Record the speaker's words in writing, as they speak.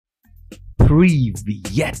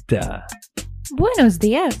Privyeta. Buenos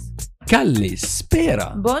dias.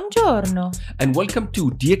 Kalispera. Buongiorno. And welcome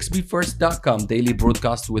to DXBFirst.com daily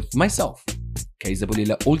broadcast with myself, Kaiza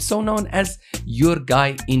Bulila, also known as your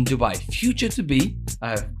guy in Dubai. Future to be, I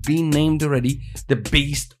have been named already, the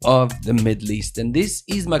beast of the Middle East. And this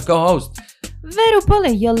is my co-host.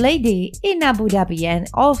 Verupole, your lady in Abu Dhabi, and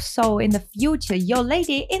also in the future, your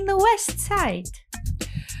lady in the West Side.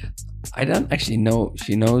 I don't actually know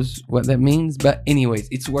she knows what that means, but anyways,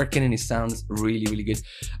 it's working and it sounds really, really good.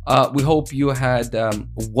 We hope you had a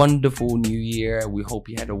wonderful New Year. We hope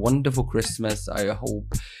you had a wonderful Christmas. I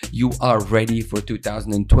hope you are ready for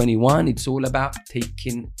 2021. It's all about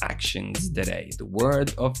taking actions today. The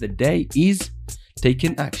word of the day is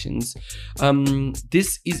taking actions.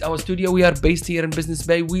 This is our studio. We are based here in Business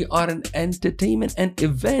Bay. We are an entertainment and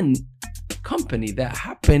event company that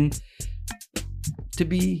happen to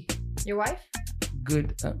be Your wife?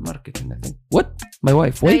 good at marketing, I think. What? My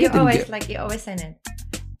wife? Why No, you you always say it.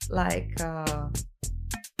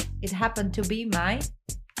 It happened to be my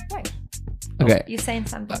wife. Okay. You're saying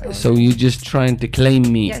something. So you're just trying to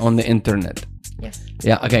claim me Yes. on the internet. Yes.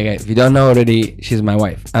 Yeah, okay. If you don't know already, she's my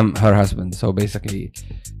wife. I'm her husband. So basically,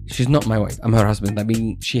 she's not my wife. I'm her husband. I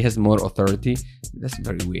mean, she has more authority. That's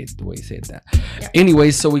very weird the way you said that. Yeah.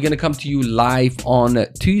 Anyways, so we're going to come to you live on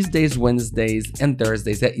Tuesdays, Wednesdays, and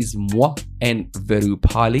Thursdays. That is moi and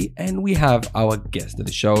Verupali. And we have our guest of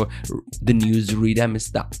the show, the newsreader,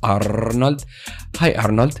 Mr. Arnold. Hi,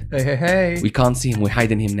 Arnold. Hey. We can't see him. We're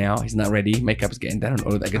hiding him now. He's not ready. Makeup's getting done and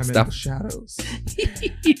all that good I'm stuff. in the shadows.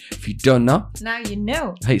 If you don't know, Now you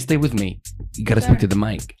know. hey, stay with me. You gotta speak to the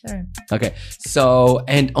mic. Sorry. Okay. So,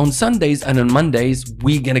 and on Sundays and on Mondays,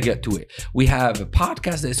 we're gonna get to it. We have a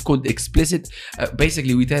podcast that's called Explicit.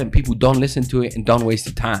 Basically, we tell people don't listen to it and don't waste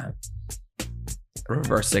your time.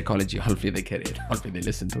 Reverse psychology. Hopefully they get it. Hopefully they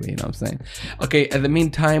listen to it. You know what I'm saying? Okay. At the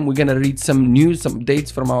meantime, we're gonna read some news, some updates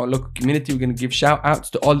from our local community. We're gonna give shout outs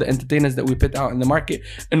to all the entertainers that we put out in the market,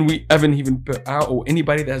 and we haven't even put out, or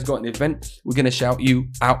anybody that has got an event. We're gonna shout you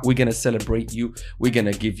out. We're gonna celebrate you. We're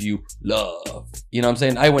gonna give you love. You know what I'm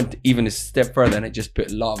saying? I went even a step further and I just put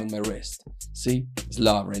love on my wrist. See, it's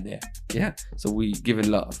love right there. Yeah. So we giving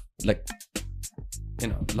love, like, you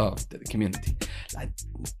know, love to the community. Like.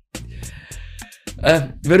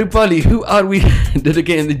 Verupali, who are we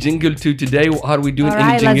dedicating the jingle to today? What are we doing All in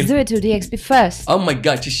right, the jingle? let's do it to DXB first. Oh my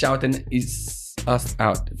god, she's shouting is us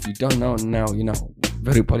out. If you don't know now, you know.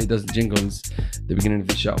 Verupali does the jingles at the beginning of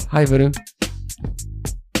the show. Hi Veru.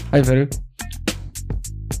 Hi Veru.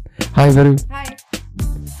 Hi Veru. Hi.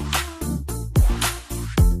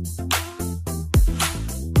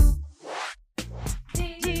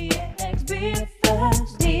 DXB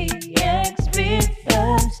first. DXB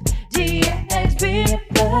first. DXB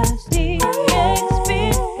first. DXB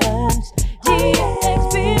first.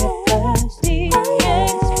 DXB first.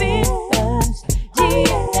 DXB first.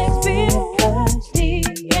 DXB first.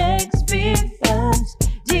 DXB first.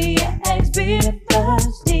 DXB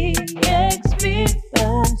first. DXB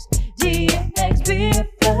first. DXB first. DXB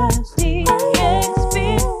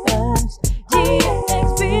first.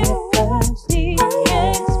 DXB first.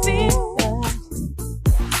 DXB first.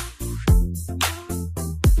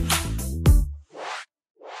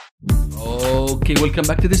 Okay, welcome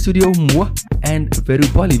back to the studio. Moi and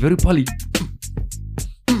Verupali. Verupali.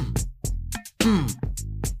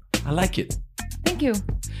 I like it. Thank you.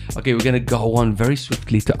 Okay, we're gonna go on very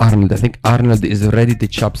swiftly to Arnold. I think Arnold is ready to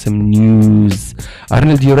chop some news.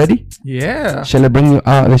 Arnold, you ready? Yeah. Shall I bring you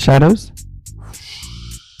out of the shadows?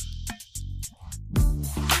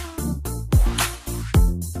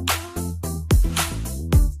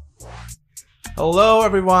 Hello,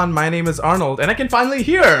 everyone. My name is Arnold, and I can finally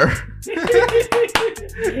hear.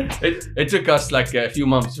 It took us like a few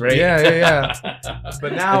months, right? Yeah.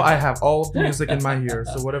 But now I have all of the music in my ear,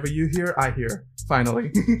 so whatever you hear, I hear.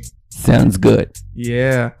 Finally. Sounds good.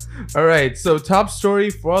 Yeah. All right. So top story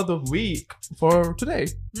for the week for today.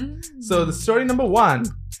 So the story number 1.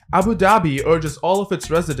 Abu Dhabi urges all of its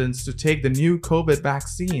residents to take the new COVID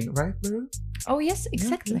vaccine. Right, Veru? Oh, yes,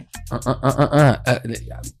 exactly.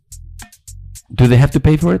 Do they have to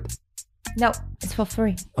pay for it? No, it's for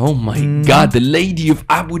free. Oh my god, the lady of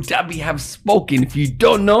Abu Dhabi have spoken. If you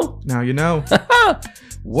don't know, Now you know.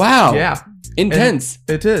 wow. Yeah. Intense.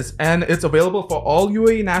 It is, and it's available for all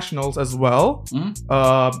UAE nationals as well.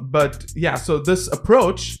 But yeah, so this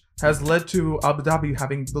approach has led to Abu Dhabi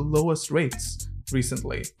having the lowest rates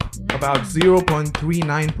recently, about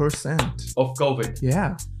 0.39%. Of COVID.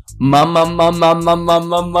 Yeah. Mama.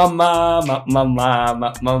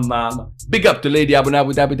 Big up to Lady Abu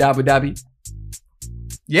Dhabi.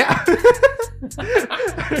 Yeah.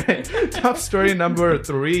 Alright, top story number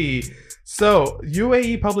 3. So,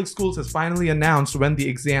 UAE Public Schools has finally announced when the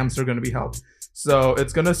exams are going to be held. So,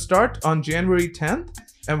 it's going to start on January 10th,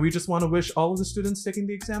 and we just want to wish all of the students taking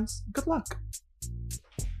the exams good luck.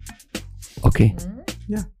 Okay.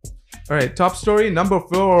 Yeah. All right, top story number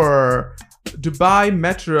 4. Dubai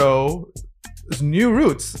Metro's new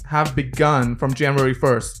routes have begun from January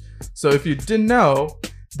 1st. So, if you didn't know,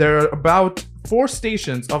 there are about 4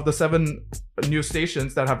 stations of the 7 new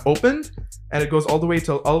stations that have opened, and it goes all the way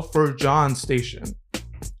till Al Furjan station.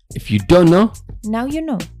 If you don't know, Now you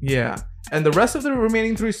know. Yeah. And the rest of the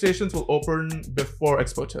remaining 3 stations will open before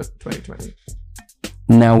Expo 2020.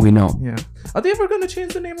 now we know. Yeah. Are they ever going to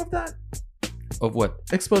change the name of that? Of what?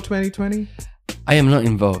 Expo 2020? I am not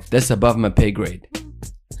involved. That's above my pay grade.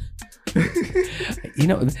 You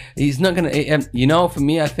know, he's not gonna. You know, for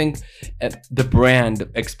me, I think the brand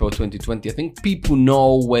Expo 2020. I think people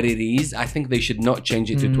know what it is. I think they should not change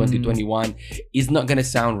it to 2021. It's not gonna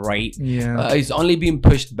sound right. Yeah. It's only being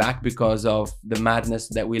pushed back because of the madness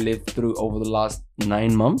that we lived through over the last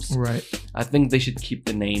 9 months. Right. I think they should keep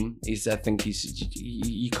the name. I think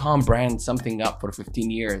you can't brand something up for 15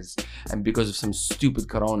 years, and because of some stupid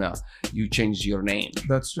corona, you change your name.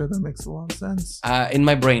 That's true. That makes a lot of sense. In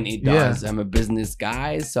my brain, it does. Yeah. I'm a business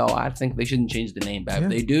guy, so I think they shouldn't change the name. But Yeah. if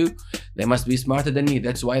they do, they must be smarter than me.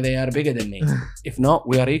 That's why they are bigger than me. If not,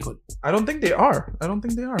 we are equal. I don't think they are.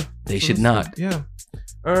 They So should this- not. Yeah.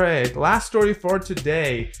 All right. Last story for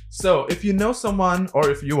today. So, if you know someone, or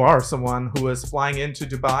if you are someone who is flying into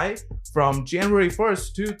Dubai from January 1st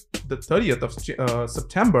to the 30th of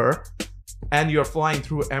September, and you're flying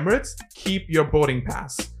through Emirates, keep your boarding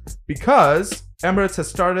pass, because Emirates has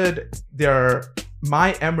started their My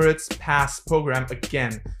Emirates Pass program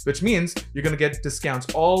again, which means you're going to get discounts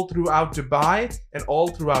all throughout Dubai and all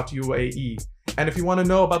throughout UAE. And if you want to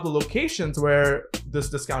know about the locations where this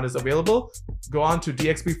discount is available, go on to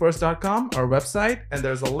dxbfirst.com, our website, and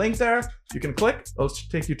there's a link there. You can click, it'll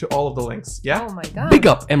take you to all of the links. Yeah? Oh my god. Big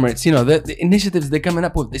up Emirates. You know, the initiatives they're coming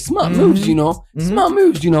up with. The smart moves, you know. Smart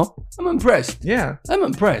moves, you know. I'm impressed. Yeah. I'm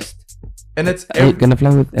impressed. And it's Are you gonna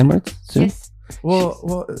fly with Emirates soon? Yes.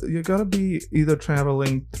 well, you gotta be either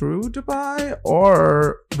traveling through Dubai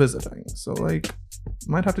or visiting. So like,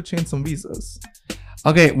 might have to change some visas.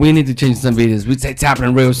 Okay, we need to change some videos. We say it's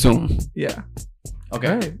happening real soon. Yeah. Okay.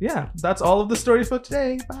 All right. Yeah. That's all of the stories for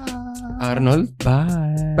today. Bye. Arnold,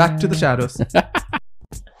 bye. Back to the shadows.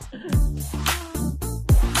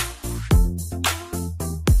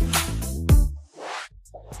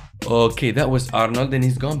 Okay, that was Arnold, and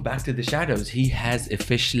he's gone back to the shadows. He has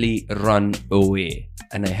officially run away,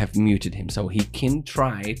 and I have muted him, so he can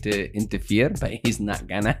try to interfere, but he's not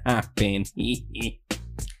gonna happen.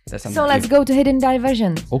 That's So let's go to hidden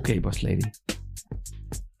diversion. Okay, boss lady.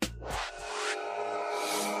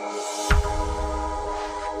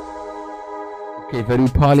 Okay, very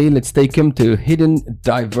Polly, let's take him to hidden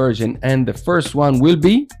diversion, and the first one will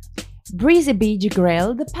be Breezy Beach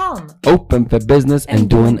Grill, The Palm. open for business and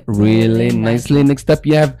doing really nicely. Next up,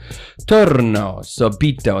 you have Torno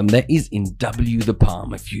Subito, and that is in W the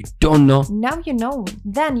Palm. If you don't know, Now you know.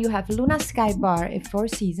 Then you have Luna Sky Bar at Four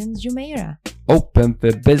Seasons Jumeirah. open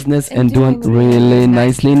for business and doing really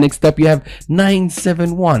nicely. Next up, you have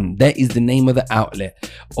 971. That is the name of the outlet.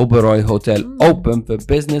 Oberoi Hotel, open for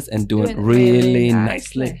business and doing really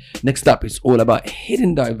nicely. Next up, it's all about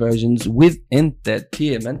hidden diversions with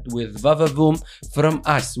entertainment with Vavavoom from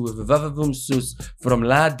us, with Vavavoom Sus from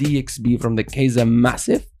La DXB from the Kaiser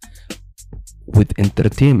Massive. With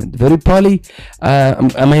entertainment. Very Polly.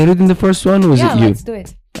 Am I reading the first one or was Yeah, it you? let's do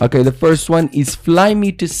it. Okay, the first one is Fly Me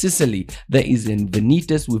to Sicily. That is in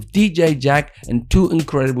Venitas with DJ Jack and 2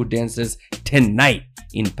 incredible dancers tonight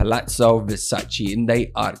in Palazzo Versace, and they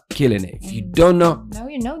are killing it. If you don't know, Now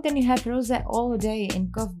you know. Then you have Rose All Day in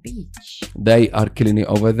Cove Beach. they are killing it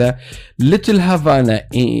over there. Little Havana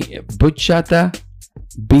in Bachata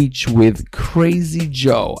Beach with Crazy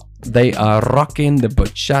Joe. They are rocking the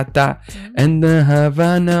bachata and the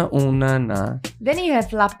Havana Unana. Then you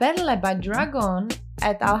have La Perle by Dragon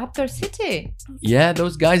at Al Haptor City. Yeah,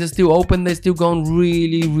 those guys are still open. They're still going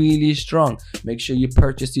really, really strong. Make sure you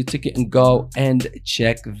purchase your ticket and go and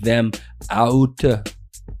check them out.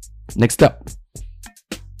 Next up.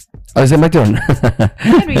 Oh, is it my turn?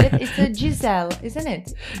 I read it. It's a Giselle, isn't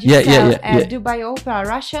it? Yeah, Giselle yeah. at Dubai Opera,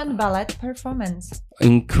 Russian ballet performance.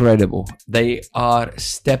 Incredible. They are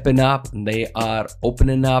stepping up and they are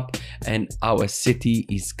opening up, and our city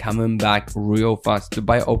is coming back real fast.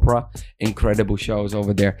 Dubai Opera, incredible shows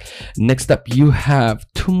over there. Next up, you have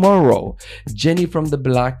tomorrow Jenny from the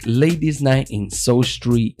Black Ladies Night in Soul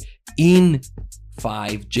Street in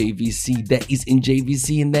 5 JVC. That is in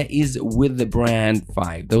JVC and that is with the brand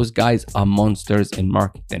 5. Those guys are monsters in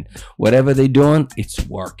marketing. Whatever they're doing, it's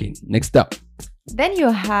working. Next up. Then you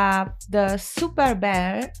have the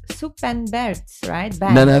Suspenders, right?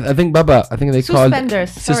 Band. No, I think Baba. I think they called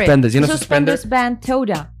Suspenders. You know Suspenders band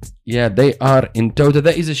Toda. Yeah, they are in Toda.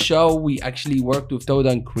 That is a show we actually worked with Toda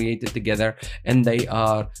and created together, and they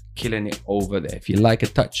are killing it over there. If you like a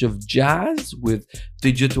touch of jazz with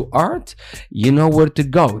digital art, you know where to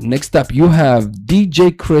go. Next up, you have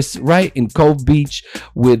DJ Chris right in Cove Beach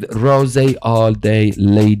with Rose All Day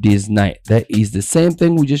Ladies Night. That is the same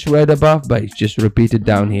thing we just read above, but it's just repeated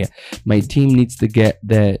down here. My team needs to get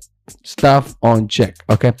the stuff on check.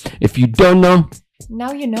 Okay, if you don't know,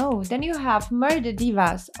 now you know. Then you have Murder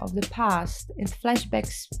Divas of the Past in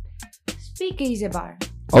Flashbacks Speakeasy Bar.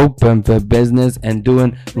 Open for business and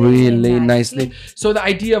doing really nicely. So the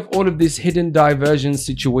idea of all of this hidden diversion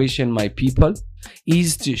situation, my people,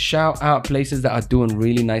 is to shout out places that are doing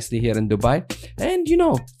really nicely here in Dubai, and you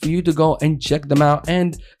know, for you to go and check them out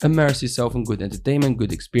and immerse yourself in good entertainment,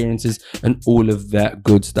 good experiences, and all of that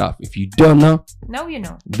good stuff. If you don't know, now you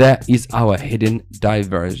know. That is our hidden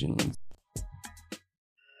diversion.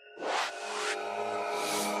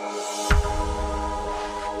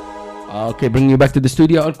 Okay, bringing you back to the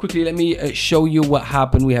studio. And quickly, let me show you what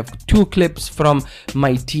happened. We have 2 clips from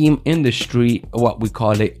my team in the street, what we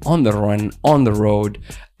call it, on the run, on the road,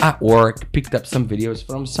 at work. Picked up some videos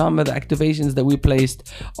from some of the activations that we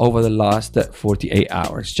placed over the last 48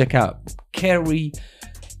 hours. Check out Carrie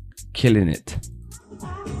killing it.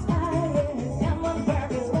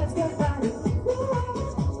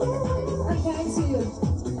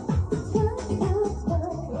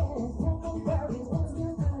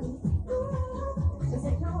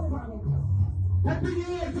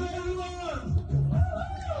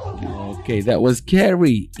 Okay, that was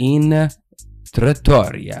Carrie in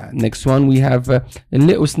Trattoria. Next one, we have a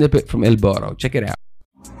little snippet from El Boro. Check it out.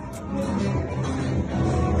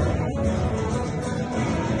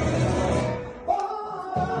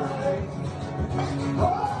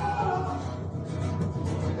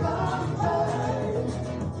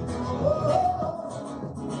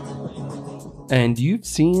 And you've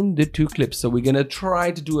seen the 2 clips, so we're gonna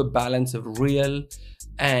try to do a balance of real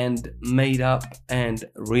and made up and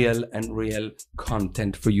real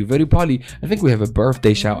content for you. Very Polly, I think we have a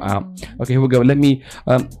birthday shout out. Okay, here we go. Let me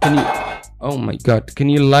can you, oh my god, can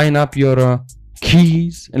you line up your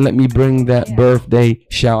keys and let me bring that birthday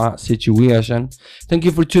shout out situation. Thank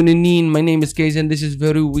you for tuning in. My name is Kayz and this is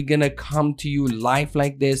Veru. We're gonna come to you live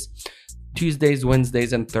like this Tuesdays,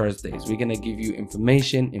 Wednesdays, and Thursdays. We're gonna give you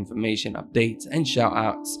information updates, and shout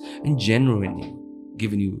outs, and genuinely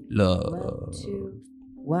giving you love. 1, 2,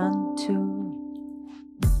 1, 2.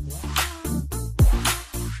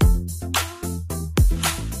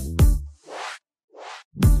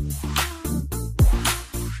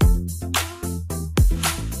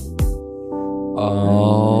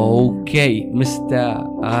 Okay, Mr.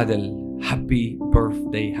 Adel. Happy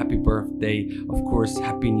birthday, of course.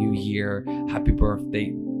 Happy New Year, happy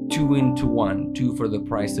birthday. 2 into 1, 2 for the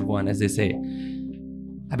price of 1, as they say.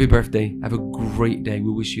 Happy birthday, have a great day.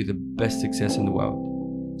 We wish you the best success in the world.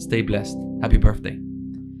 Stay blessed. Happy birthday.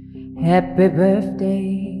 Happy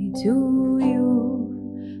birthday to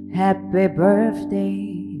you. Happy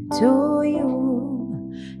birthday to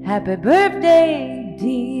you. Happy birthday,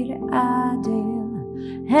 dear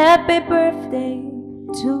Adel. Happy birthday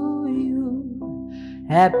to you.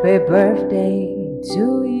 Happy birthday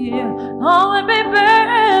to you. Oh, happy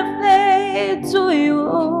birthday to you.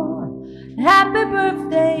 Happy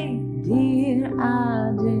birthday, dear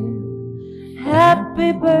Adel.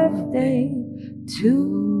 Happy birthday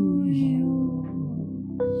to you.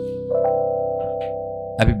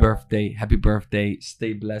 Happy birthday.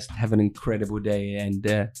 Stay blessed. Have an incredible day and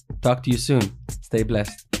talk to you soon. Stay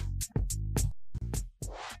blessed.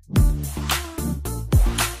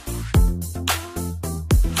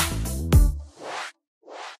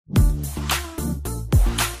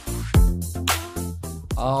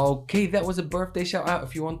 Okay, that was a birthday shout out.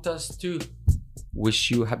 If you want us to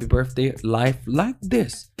wish you happy birthday live like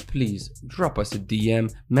this, please drop us a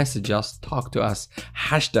DM, message us, talk to us,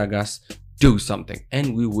 hashtag us, do something,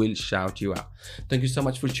 and we will shout you out. Thank you so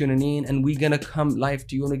much for tuning in, and we're gonna come live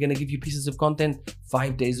to you and we're gonna give you pieces of content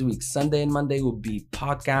 5 days a week. Sunday and Monday will be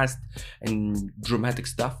podcast and dramatic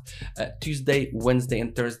stuff. Tuesday, Wednesday,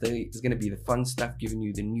 and Thursday is going to be the fun stuff, giving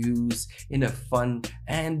you the news in a fun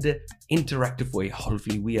and interactive way.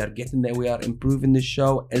 Hopefully, we are getting there. We are improving the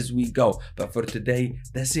show as we go. But for today,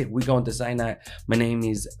 that's it. We're going to sign out. My name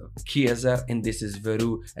is Kiazar, and this is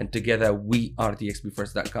Veru, and together we are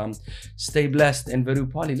thexpfirst.com. Stay blessed, and Veru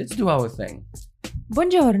Polly, let's do our thing.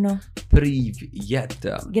 Buongiorno.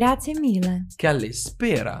 Privyet. Grazie mille.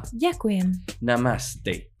 Kalispera. Ďakujem.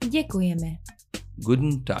 Namaste. Ďakujeme.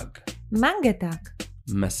 Guten Tag. Mange tak.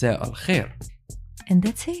 مساء الخير. And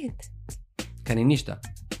that's it. Kani nishta.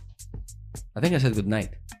 I think I said good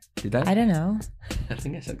night. Did I? I don't know. I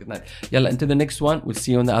think I said good night. Yalla, until the next one. We'll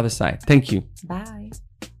see you on the other side. Thank you. Bye.